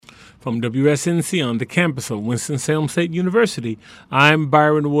From WSNC on the campus of Winston-Salem State University, I'm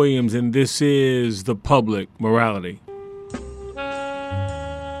Byron Williams, and this is The Public Morality.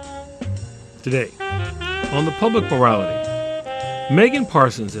 Today, on The Public Morality, Meghan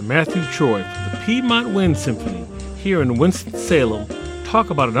Parsons and Matthew Troy from the Piedmont Wind Symphony here in Winston-Salem talk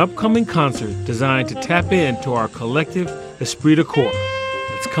about an upcoming concert designed to tap into our collective esprit de corps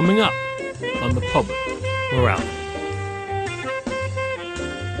that's coming up on The Public Morality.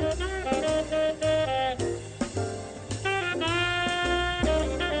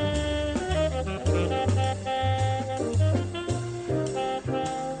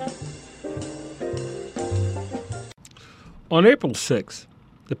 On April 6th,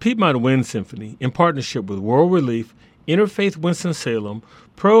 the Piedmont Wind Symphony, in partnership with World Relief, Interfaith Winston-Salem,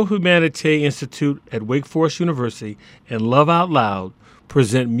 Pro Humanite Institute at Wake Forest University, and Love Out Loud,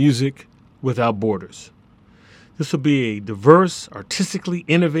 present Music Without Borders. This will be a diverse, artistically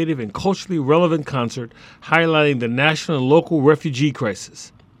innovative, and culturally relevant concert highlighting the national and local refugee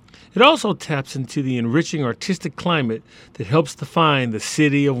crisis. It also taps into the enriching artistic climate that helps define the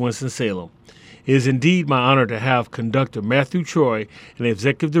city of Winston-Salem. It is indeed my honor to have conductor Matthew Troy and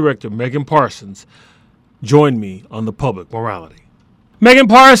executive director Meghan Parsons join me on The Public Morality. Meghan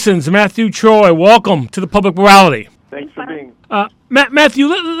Parsons, Matthew Troy, welcome to The Public Morality. Thanks for being. Matthew,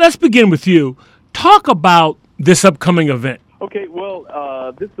 let's begin with you. Talk about this upcoming event. Okay,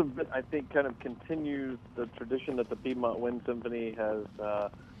 well, this event, I think, kind of continues the tradition that the Piedmont Wind Symphony has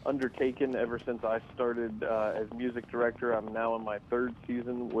undertaken ever since I started as music director. I'm now in my third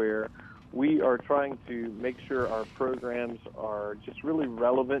season where we are trying to make sure our programs are just really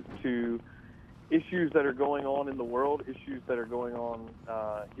relevant to issues that are going on in the world, issues that are going on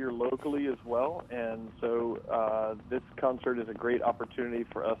here locally as well. And so this concert is a great opportunity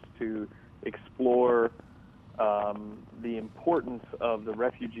for us to explore the importance of the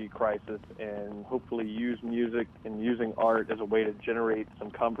refugee crisis and hopefully use music and using art as a way to generate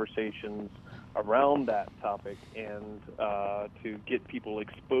some conversations around that topic and to get people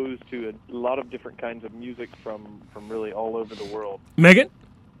exposed to a lot of different kinds of music from really all over the world. Meghan?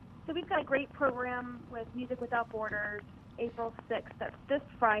 So we've got a great program with Music Without Borders, April 6th. That's this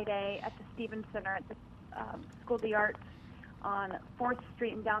Friday at the Stevens Center at the School of the Arts on 4th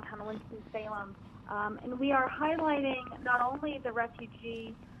Street in downtown Winston-Salem. And we are highlighting not only the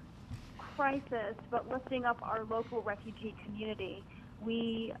refugee crisis, but lifting up our local refugee community.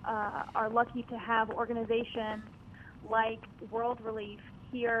 We are lucky to have organizations like World Relief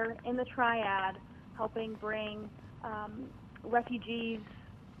here in the Triad helping bring refugees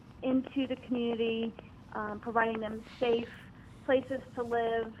into the community, providing them safe places to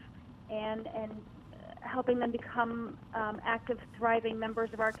live, and helping them become active, thriving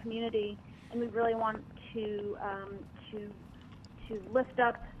members of our community. And we really want to lift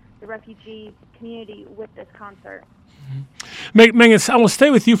up the refugee community with this concert. Meghan, I will stay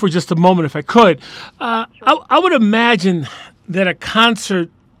with you for just a moment, if I could. Sure. I would imagine that a concert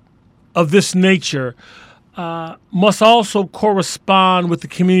of this nature must also correspond with the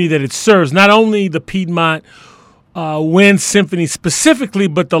community that it serves, not only the Piedmont Wind Symphony specifically,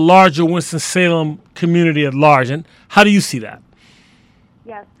 but the larger Winston-Salem community at large. And how do you see that?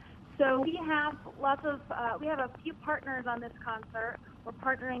 Yes. So we have we have a few partners on this concert. We're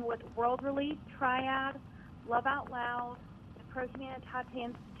partnering with World Relief, Triad, Love Out Loud, the Pro Humanite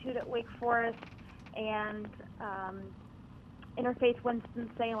Institute at Wake Forest, and Interfaith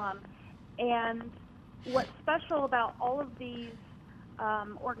Winston-Salem. And what's special about all of these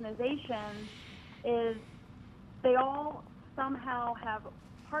organizations is they all somehow have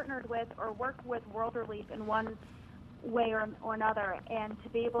partnered with or worked with World Relief in one way or another. And to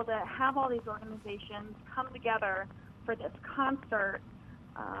be able to have all these organizations come together for this concert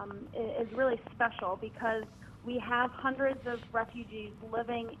is really special because we have hundreds of refugees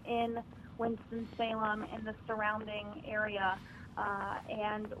living in Winston-Salem and the surrounding area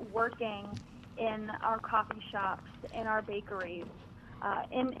and working in our coffee shops, in our bakeries,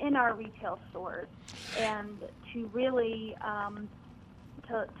 in our retail stores, and to really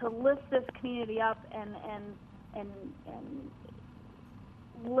to lift this community up and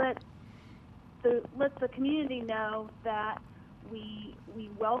let the community know that we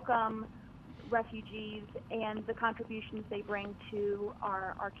welcome refugees and the contributions they bring to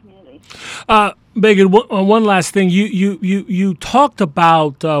our community. Meghan, one last thing. You talked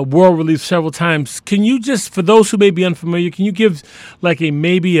about World Relief several times. Can you just, for those who may be unfamiliar, can you give like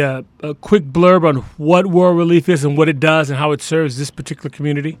maybe a quick blurb on what World Relief is and what it does and how it serves this particular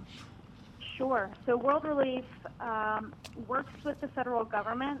community? Sure. So World Relief works with the federal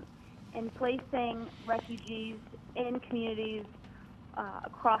government in placing refugees in communities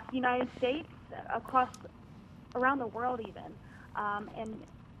across the United States, around the world even. And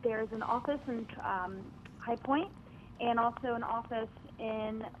there's an office in High Point and also an office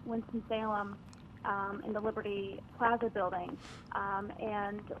in Winston-Salem in the Liberty Plaza building.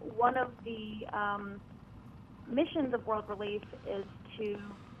 And one of the missions of World Relief is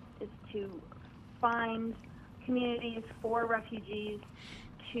to find communities for refugees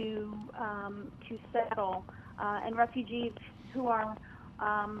to settle, and refugees who are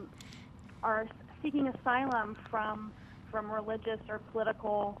seeking asylum from religious or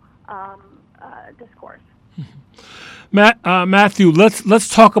political discourse. Matthew, let's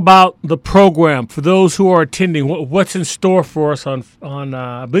talk about the program for those who are attending. What's in store for us on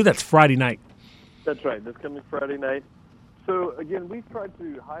I believe that's Friday night. That's right. This coming Friday night. So again, we've tried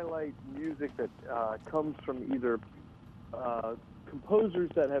to highlight music that comes from either composers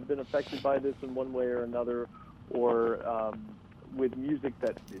that have been affected by this in one way or another, or with music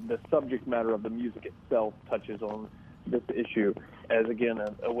that the subject matter of the music itself touches on this issue, as again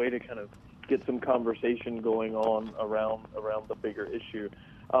a way to kind of get some conversation going on around the bigger issue.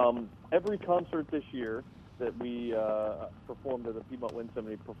 Every concert this year that we performed, or the Piedmont Wind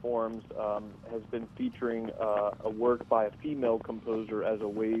Symphony performs, has been featuring a work by a female composer as a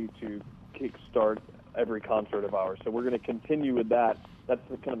way to kickstart every concert of ours. So we're going to continue with that. That's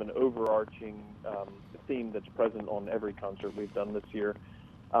kind of an overarching theme that's present on every concert we've done this year.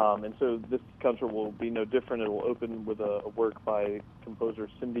 And so this concert will be no different. It will open with a work by composer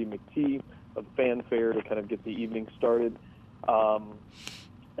Cindy McTee of Fanfare to kind of get the evening started.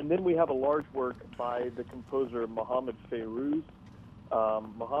 And then we have a large work by the composer Mohammed Fayrouz.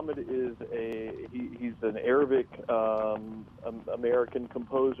 Mohammed is he's an Arabic American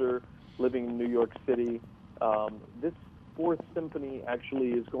composer living in New York City. This fourth symphony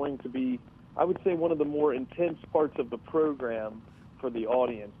actually is going to be, I would say, one of the more intense parts of the program for the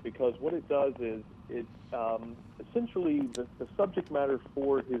audience, because what it does is it essentially the subject matter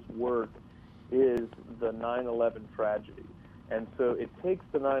for his work is the 9/11 tragedy. And so it takes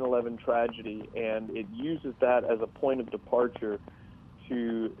the 9/11 tragedy and it uses that as a point of departure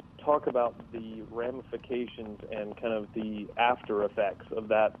to talk about the ramifications and kind of the after effects of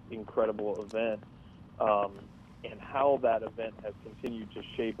that incredible event, and how that event has continued to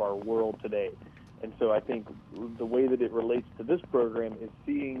shape our world today. And so I think the way that it relates to this program is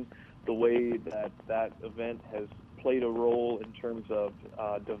seeing the way that that event has played a role in terms of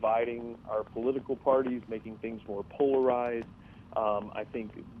dividing our political parties, making things more polarized. I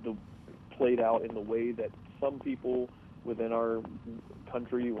think played out in the way that some people within our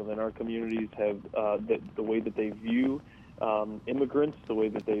country, within our communities, have the way that they view immigrants, the way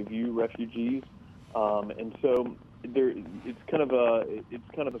that they view refugees, and so it's kind of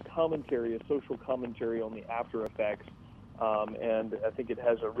a commentary, a social commentary on the after effects, and I think it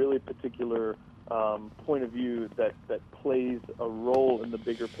has a really particular point of view that plays a role in the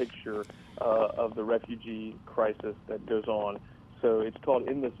bigger picture of the refugee crisis that goes on. So it's called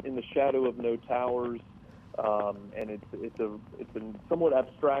In the Shadow of No Towers, and it's a somewhat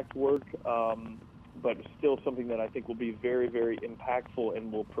abstract work, but still something that I think will be very, very impactful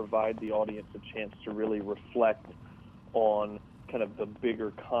and will provide the audience a chance to really reflect on kind of the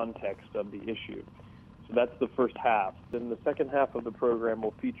bigger context of the issue. So that's the first half. Then the second half of the program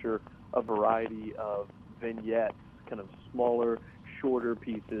will feature a variety of vignettes, kind of smaller, shorter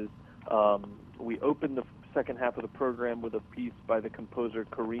pieces. We open the second half of the program with a piece by the composer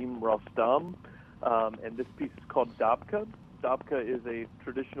Karim Rostam, and this piece is called Dabka. Dabka is a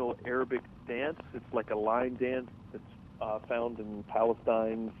traditional Arabic dance. It's like a line dance that's found in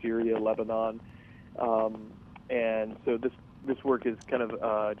Palestine, Syria, Lebanon. And so this work is kind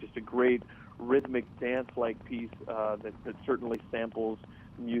of just a great rhythmic dance-like piece that certainly samples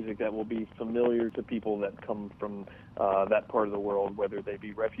music that will be familiar to people that come from that part of the world, whether they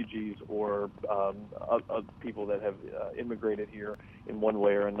be refugees or people that have immigrated here in one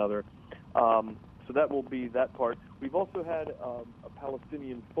way or another. So that will be that part. We've also had a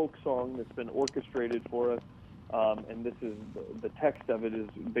Palestinian folk song that's been orchestrated for us, and this is the text of it is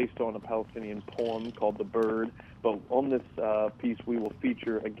based on a Palestinian poem called "The Bird." But on this piece, we will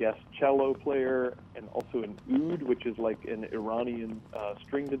feature a guest cello player and also an oud, which is like an Iranian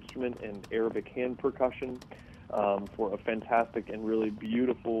stringed instrument, and Arabic hand percussion, for a fantastic and really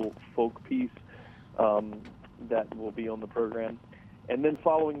beautiful folk piece that will be on the program. And then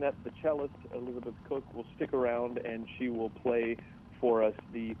following that, the cellist, Elizabeth Cook, will stick around and she will play for us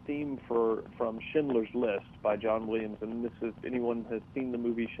the theme from Schindler's List by John Williams. And this is, anyone has seen the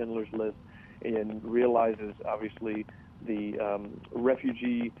movie Schindler's List and realizes, obviously, the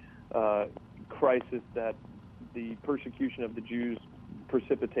refugee crisis that the persecution of the Jews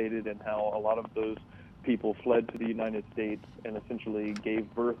precipitated and how a lot of those people fled to the United States and essentially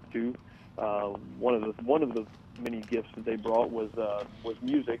gave birth to one of the many gifts that they brought was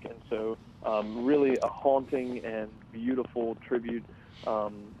music, and so really a haunting and beautiful tribute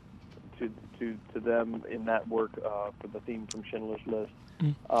to them in that work for the theme from Schindler's List.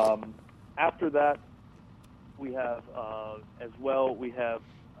 After that, we have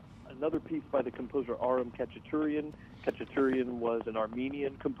another piece by the composer Aram Khachaturian. Khachaturian was an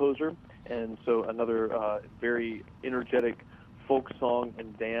Armenian composer, and so another very energetic folk song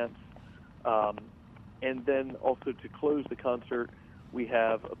and dance. And then also to close the concert, we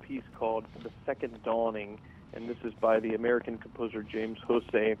have a piece called The Second Dawning, and this is by the American composer James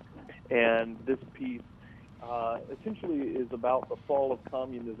Jose. And this piece essentially is about the fall of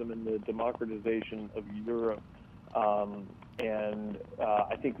communism and the democratization of Europe. And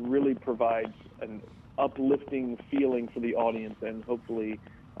I think really provides an uplifting feeling for the audience and hopefully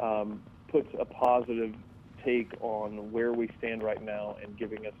puts a positive take on where we stand right now and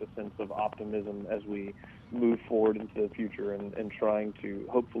giving us a sense of optimism as we move forward into the future and trying to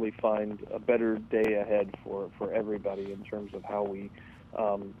hopefully find a better day ahead for everybody in terms of how we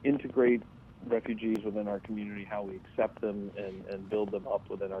integrate refugees within our community, how we accept them and build them up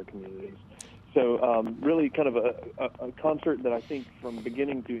within our communities. So really kind of a concert that I think from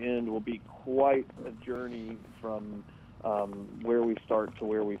beginning to end will be quite a journey from where we start to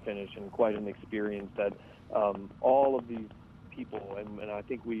where we finish, and quite an experience that all of these people, and I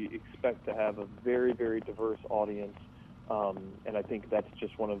think we expect to have a very, very diverse audience, and I think that's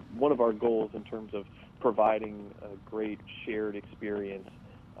just one of our goals in terms of providing a great shared experience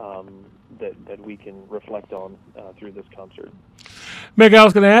that we can reflect on through this concert. Meg, I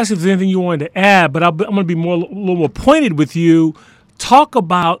was going to ask if there's anything you wanted to add, but I'm going to be a little more pointed with you. Talk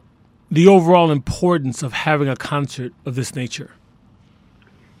about the overall importance of having a concert of this nature.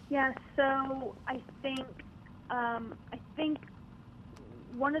 Yeah, so I think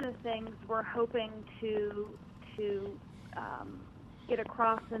one of the things we're hoping to get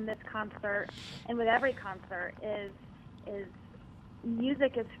across in this concert and with every concert is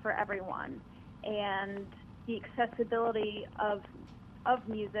music is for everyone, and the accessibility of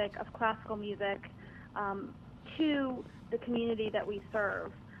music, of classical music, to the community that we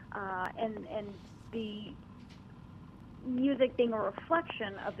serve, and the music being a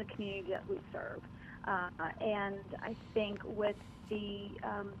reflection of the community that we serve. And I think with the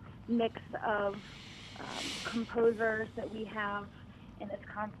mix of composers that we have in this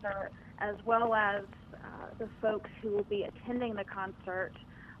concert, as well as the folks who will be attending the concert,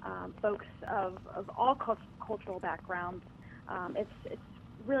 folks of all cultural backgrounds, it's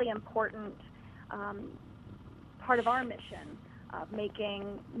really important part of our mission of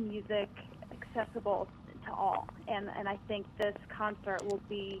making music accessible to all, and I think this concert will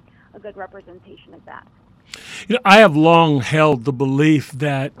be a good representation of that. You know, I have long held the belief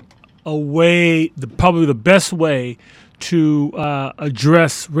that probably the best way to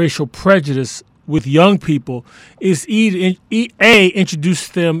address racial prejudice with young people is introduce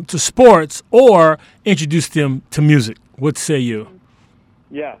them to sports or introduce them to music. What say you?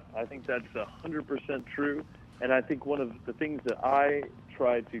 Yeah, I think that's 100% true, and I think one of the things that I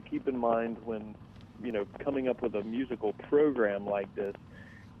try to keep in mind when coming up with a musical program like this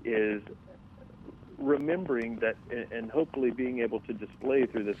is remembering that, and hopefully being able to display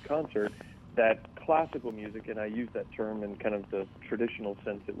through this concert, that classical music, and I use that term in kind of the traditional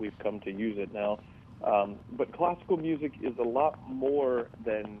sense that we've come to use it now, but classical music is a lot more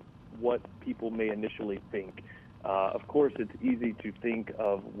than what people may initially think. Of course, it's easy to think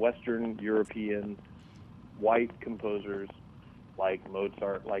of Western European white composers like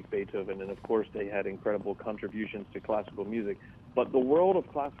Mozart, like Beethoven, and of course they had incredible contributions to classical music. But the world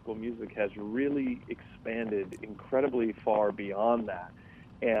of classical music has really expanded incredibly far beyond that.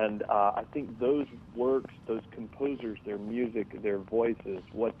 And I think those works, those composers, their music, their voices,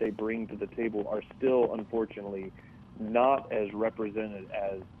 what they bring to the table are still, unfortunately, not as represented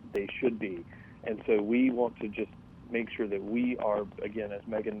as they should be. And so we want to just make sure that we are, again, as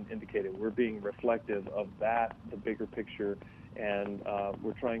Meghan indicated, we're being reflective of that, the bigger picture, and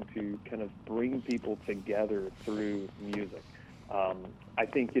we're trying to kind of bring people together through music. I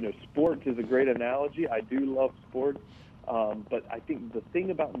think, sports is a great analogy. I do love sports, but I think the thing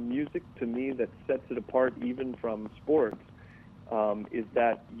about music, to me, that sets it apart even from sports is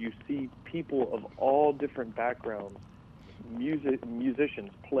that you see people of all different backgrounds,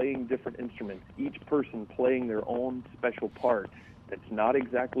 musicians playing different instruments, each person playing their own special part that's not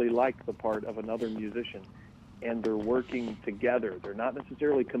exactly like the part of another musician. and they're working together. They're not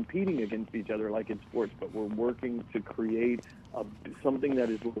necessarily competing against each other like in sports, but we're working to create something that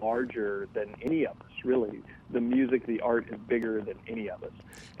is larger than any of us, really. The music, the art is bigger than any of us.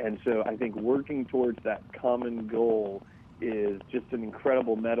 And so I think working towards that common goal is just an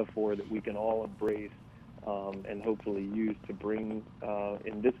incredible metaphor that we can all embrace and hopefully use to bring,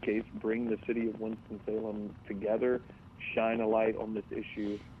 in this case, bring the city of Winston-Salem together, shine a light on this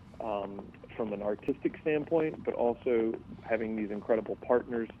issue from an artistic standpoint, but also having these incredible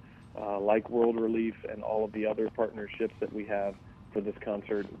partners like World Relief and all of the other partnerships that we have for this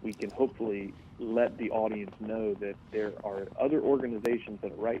concert. We can hopefully let the audience know that there are other organizations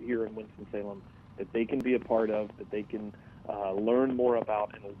that are right here in Winston-Salem that they can be a part of, that they can learn more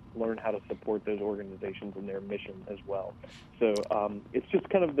about and learn how to support those organizations and their mission as well. So it's just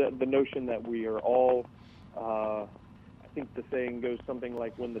kind of the notion that we are all, I think the saying goes something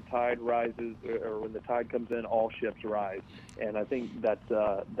like, when the tide rises, or when the tide comes in, all ships rise. And I think that's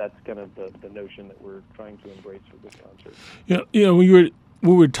kind of the notion that we're trying to embrace for this concert. When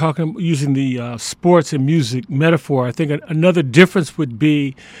we were talking, using the sports and music metaphor, I think another difference would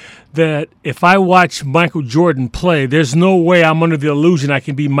be that if I watch Michael Jordan play, there's no way I'm under the illusion I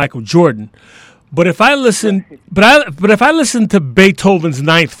can be Michael Jordan. But if I listen, but if I listen to Beethoven's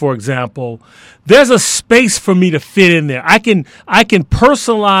Ninth, for example, there's a space for me to fit in there. I can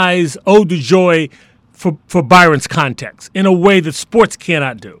personalize Ode to Joy for Byron's context in a way that sports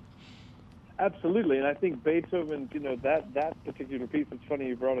cannot do. Absolutely, and I think Beethoven, that particular piece, it's funny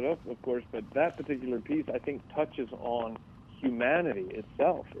you brought it up, of course, but that particular piece, I think, touches on humanity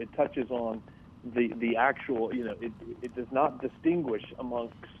itself. It touches on the actual, it does not distinguish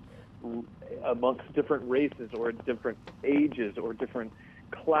amongst different races or different ages or different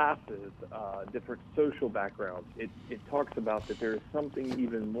classes, different social backgrounds. It talks about that there is something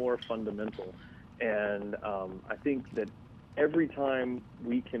even more fundamental, and I think that every time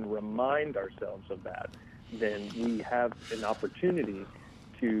we can remind ourselves of that, then we have an opportunity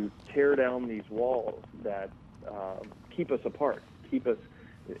to tear down these walls that keep us apart, keep us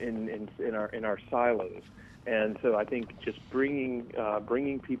in our silos. And so I think just bringing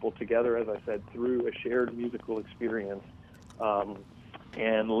people together, as I said, through a shared musical experience,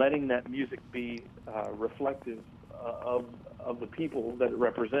 and letting that music be reflective of the people that it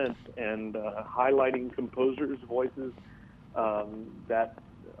represents, and highlighting composers' voices that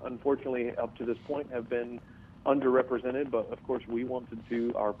unfortunately up to this point have been underrepresented. But of course we want to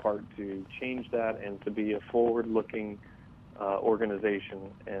do our part to change that and to be a forward-looking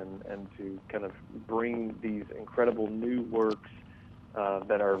organization, and to kind of bring these incredible new works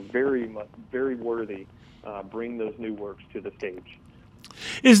that are very worthy, bring those new works to the stage.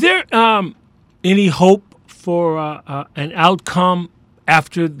 Is there any hope for an outcome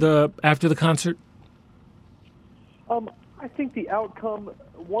after the concert? I think the outcome,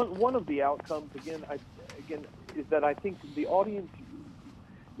 one of the outcomes, again, is that I think the audience,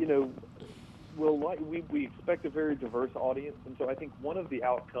 we expect a very diverse audience, and so I think one of the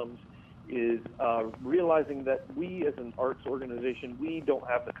outcomes is realizing that we as an arts organization, we don't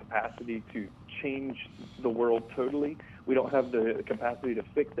have the capacity to change the world totally. We don't have the capacity to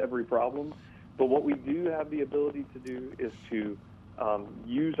fix every problem, but what we do have the ability to do is to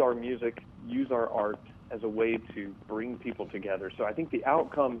use our music, use our art as a way to bring people together. So I think the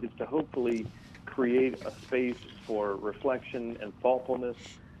outcome is to hopefully create a space for reflection and thoughtfulness,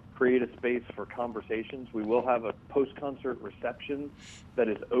 create a space for conversations. We will have a post-concert reception that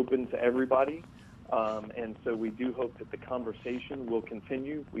is open to everybody. And so we do hope that the conversation will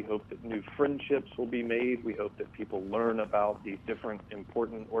continue. We hope that new friendships will be made. We hope that people learn about these different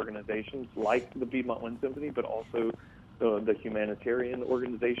important organizations like the Piedmont Wind Symphony, but also the humanitarian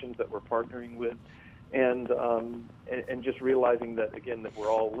organizations that we're partnering with. And just realizing that, again, that we're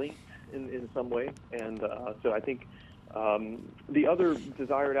all linked in some way. And so I think the other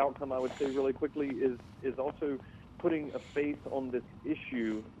desired outcome, I would say really quickly, is also putting a face on this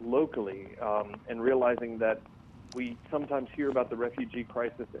issue locally, and realizing that we sometimes hear about the refugee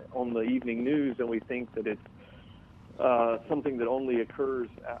crisis on the evening news, and we think that it's something that only occurs,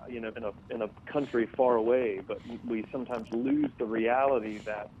 in a country far away. But we sometimes lose the reality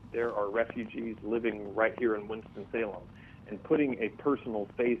that there are refugees living right here in Winston-Salem, and putting a personal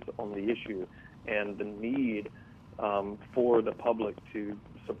face on the issue and the need for the public to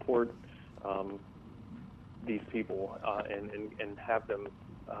support these people and have them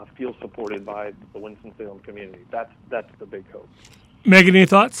feel supported by the Winston-Salem community. That's the big hope. Meghan, any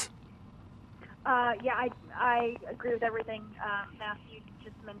thoughts? Yeah, I agree with everything Matthew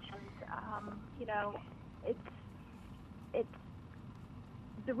just mentioned. It's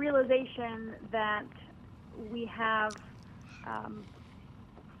the realization that we have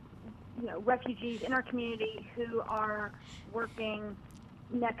refugees in our community who are working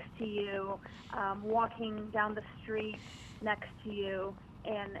next to you, walking down the street next to you,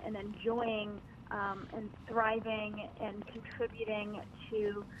 and enjoying and thriving and contributing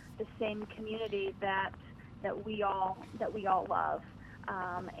to the same community that we all love,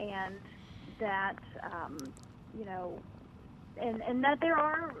 and that and that there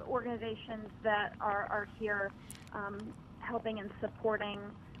are organizations that are here helping and supporting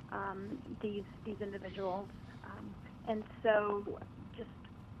these individuals, and so just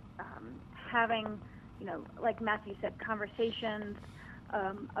having, like Matthew said, conversations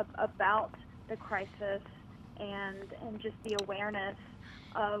about the crisis and just the awareness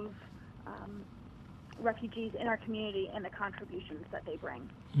of refugees in our community and the contributions that they bring.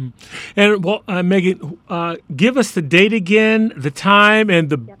 And Meghan, give us the date again, the time, and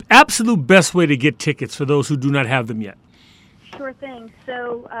the absolute best way to get tickets for those who do not have them yet. Sure thing.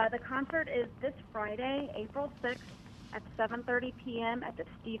 So the concert is this Friday, April 6th at 7:30 p.m. at the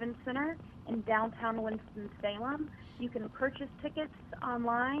Stevens Center in downtown Winston-Salem. You can purchase tickets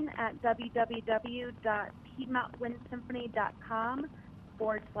online at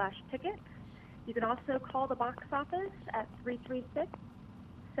www.piedmontwindsymphony.com/tickets. You can also call the box office at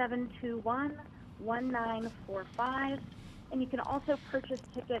 336-721-1945. And you can also purchase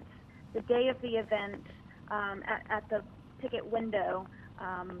tickets the day of the event at the ticket window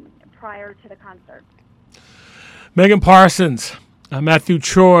prior to the concert. Meghan Parsons, Matthew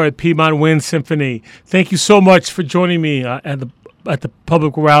Troy at Piedmont Wind Symphony, thank you so much for joining me at the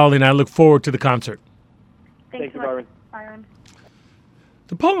public rally, and I look forward to the concert. Thanks you, so much, Byron.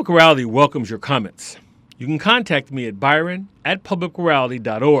 The Public Rally welcomes your comments. You can contact me at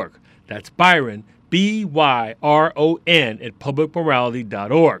byron@publicmorality.org. That's Byron, BYRON, at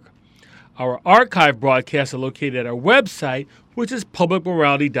publicmorality.org. Our archive broadcasts are located at our website, which is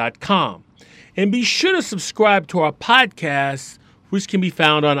publicmorality.com. And be sure to subscribe to our podcast, which can be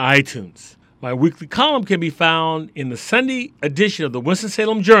found on iTunes. My weekly column can be found in the Sunday edition of the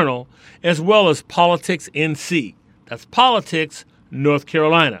Winston-Salem Journal, as well as Politics NC. That's Politics, North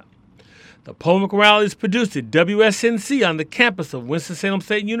Carolina. The Public Rally is produced at WSNC on the campus of Winston-Salem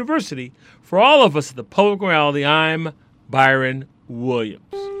State University. For all of us at the Public Rally, I'm Byron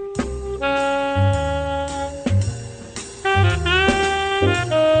Williams.